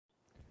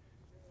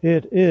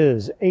It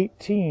is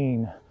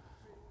 18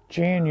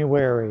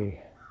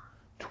 January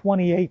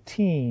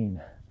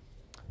 2018,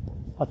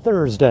 a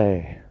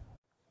Thursday.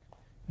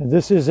 And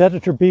this is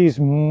Editor B's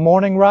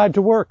morning ride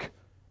to work.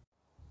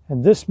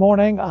 And this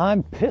morning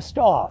I'm pissed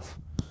off.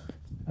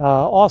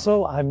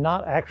 Also, I'm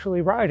not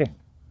actually riding.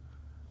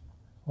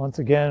 Once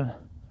again,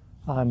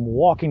 I'm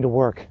walking to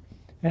work.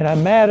 And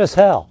I'm mad as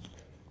hell.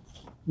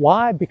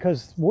 Why?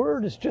 Because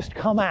word has just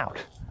come out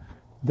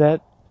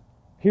that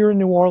here in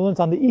New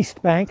Orleans on the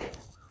East Bank,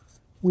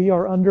 we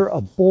are under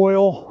a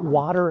boil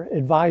water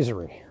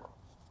advisory.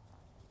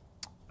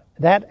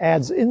 That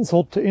adds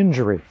insult to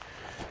injury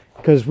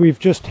because we've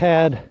just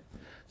had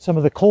some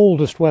of the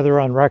coldest weather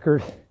on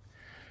record,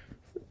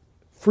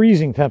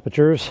 freezing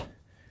temperatures,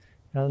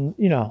 and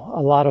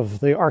a lot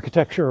of the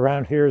architecture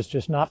around here is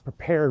just not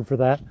prepared for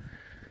that.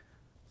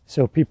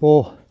 So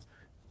people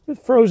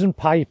with frozen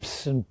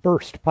pipes and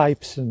burst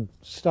pipes and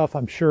stuff,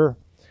 I'm sure.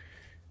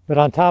 But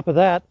on top of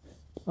that,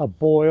 a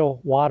boil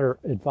water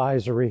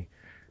advisory,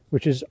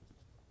 which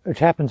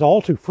happens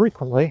all too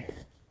frequently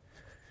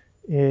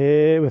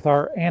with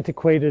our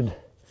antiquated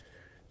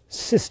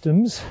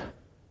systems.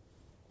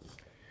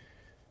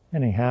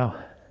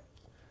 Anyhow,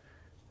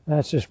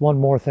 that's just one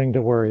more thing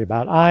to worry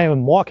about. I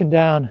am walking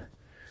down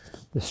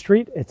the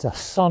street. It's a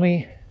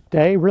sunny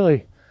day,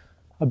 really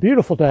a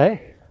beautiful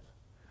day.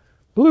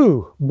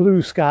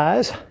 Blue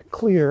skies,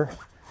 clear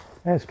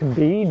as can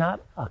be, not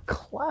a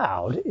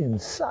cloud in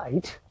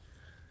sight.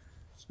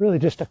 It's really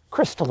just a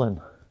crystalline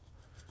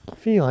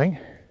feeling.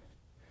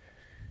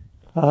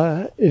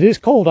 It is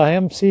cold. I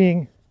am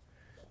seeing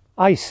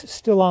ice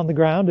still on the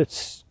ground.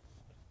 It's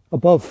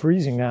above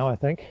freezing now, I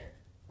think,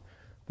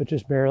 but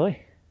just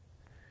barely.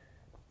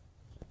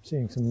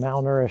 Seeing some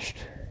malnourished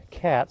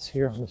cats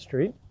here on the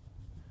street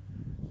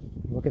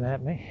looking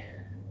at me.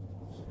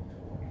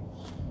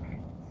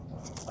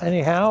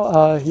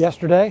 Anyhow,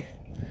 yesterday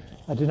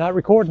I did not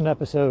record an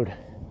episode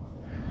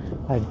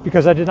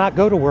because I did not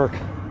go to work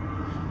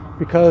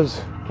because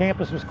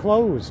campus was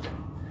closed,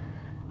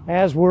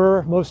 as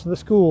were most of the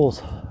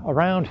schools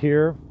around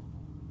here,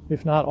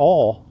 if not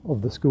all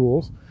of the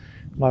schools.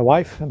 My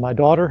wife and my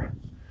daughter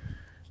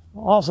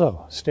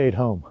also stayed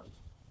home.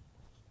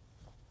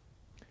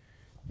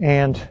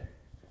 And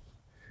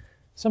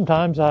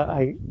sometimes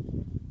I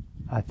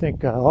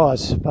think,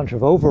 it's a bunch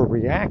of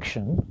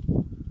overreaction.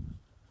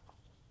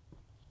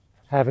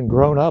 Having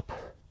grown up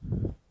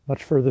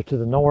much further to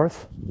the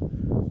north,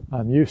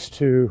 I used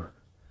to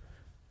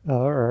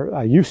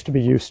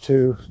be used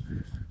to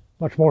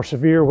much more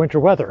severe winter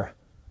weather,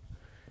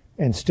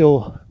 and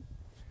still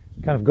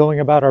kind of going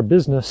about our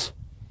business,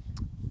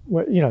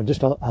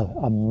 just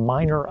a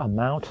minor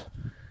amount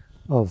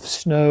of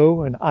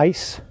snow and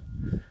ice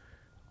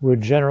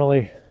would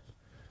generally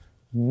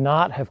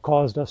not have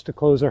caused us to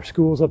close our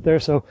schools up there.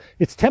 So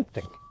it's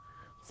tempting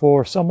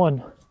for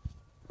someone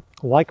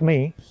like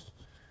me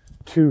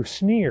to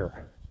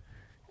sneer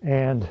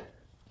and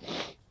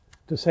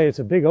to say it's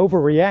a big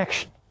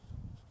overreaction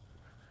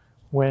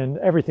when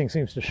everything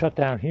seems to shut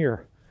down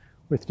here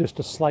with just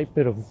a slight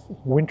bit of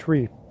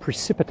wintry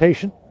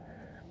precipitation.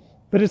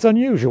 But it's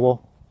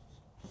unusual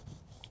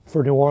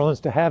for New Orleans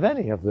to have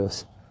any of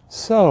this.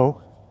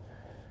 So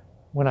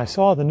when I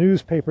saw the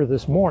newspaper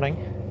this morning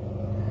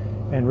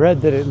and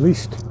read that at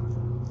least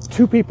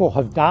 2 people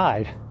have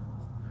died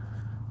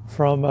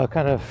from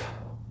kind of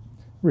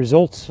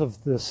results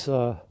of this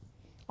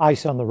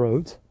ice on the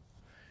roads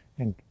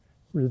and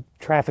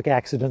traffic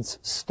accidents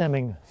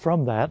stemming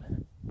from that,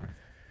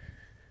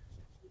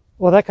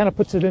 well, that kind of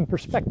puts it in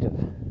perspective,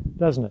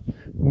 doesn't it?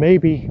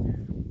 Maybe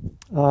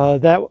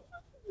that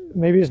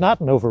is not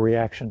an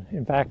overreaction.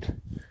 In fact,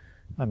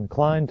 I'm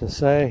inclined to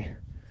say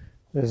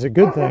it's a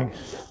good thing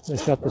they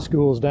shut the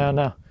schools down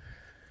now.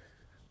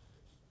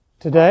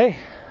 Today,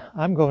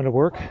 I'm going to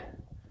work,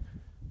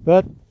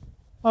 but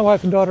my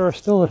wife and daughter are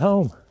still at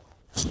home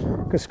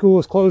because school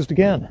is closed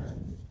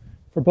again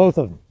for both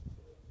of them,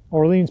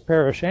 Orleans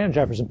Parish and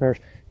Jefferson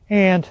Parish.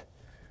 And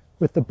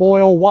with the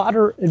boil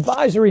water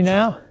advisory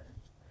now,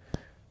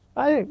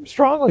 I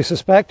strongly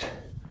suspect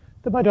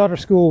that my daughter's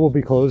school will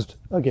be closed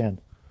again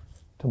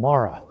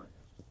tomorrow.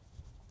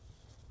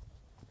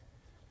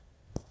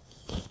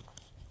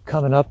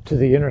 Coming up to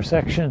the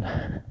intersection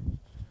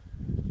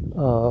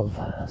of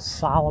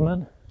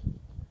Solomon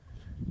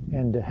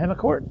and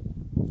Hemicourt.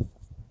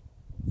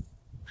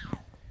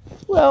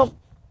 Well,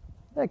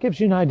 that gives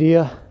you an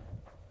idea.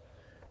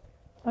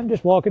 I'm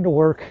just walking to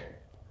work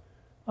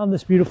on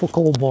this beautiful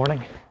cold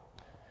morning.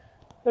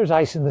 There's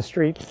ice in the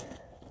street,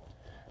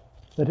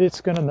 but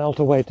it's going to melt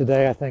away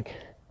today, I think.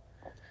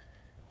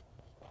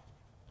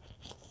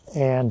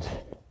 And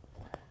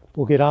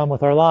we'll get on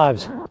with our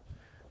lives,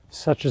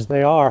 such as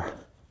they are.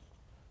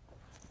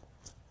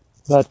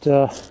 But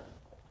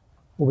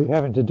we'll be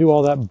having to do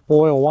all that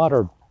boil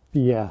water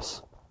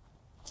BS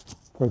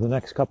for the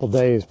next couple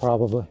days,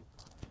 probably.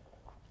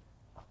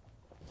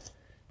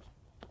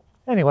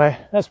 Anyway,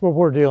 that's what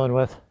we're dealing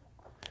with.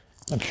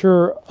 I'm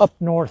sure up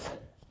north,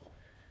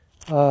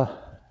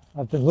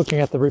 I've been looking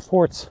at the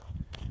reports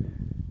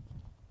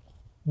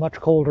much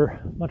colder,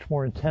 much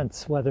more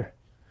intense weather.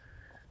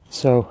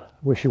 So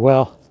wish you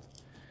well.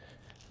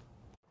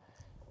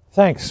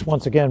 Thanks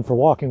once again for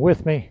walking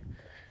with me.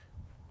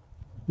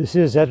 This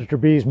is Editor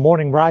B's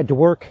morning ride to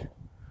work.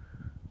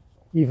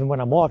 Even when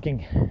I'm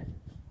walking,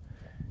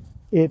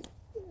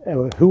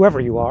 whoever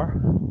you are,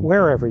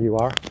 wherever you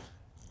are,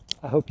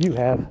 I hope you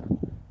have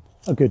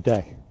a good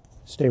day.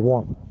 Stay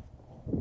warm.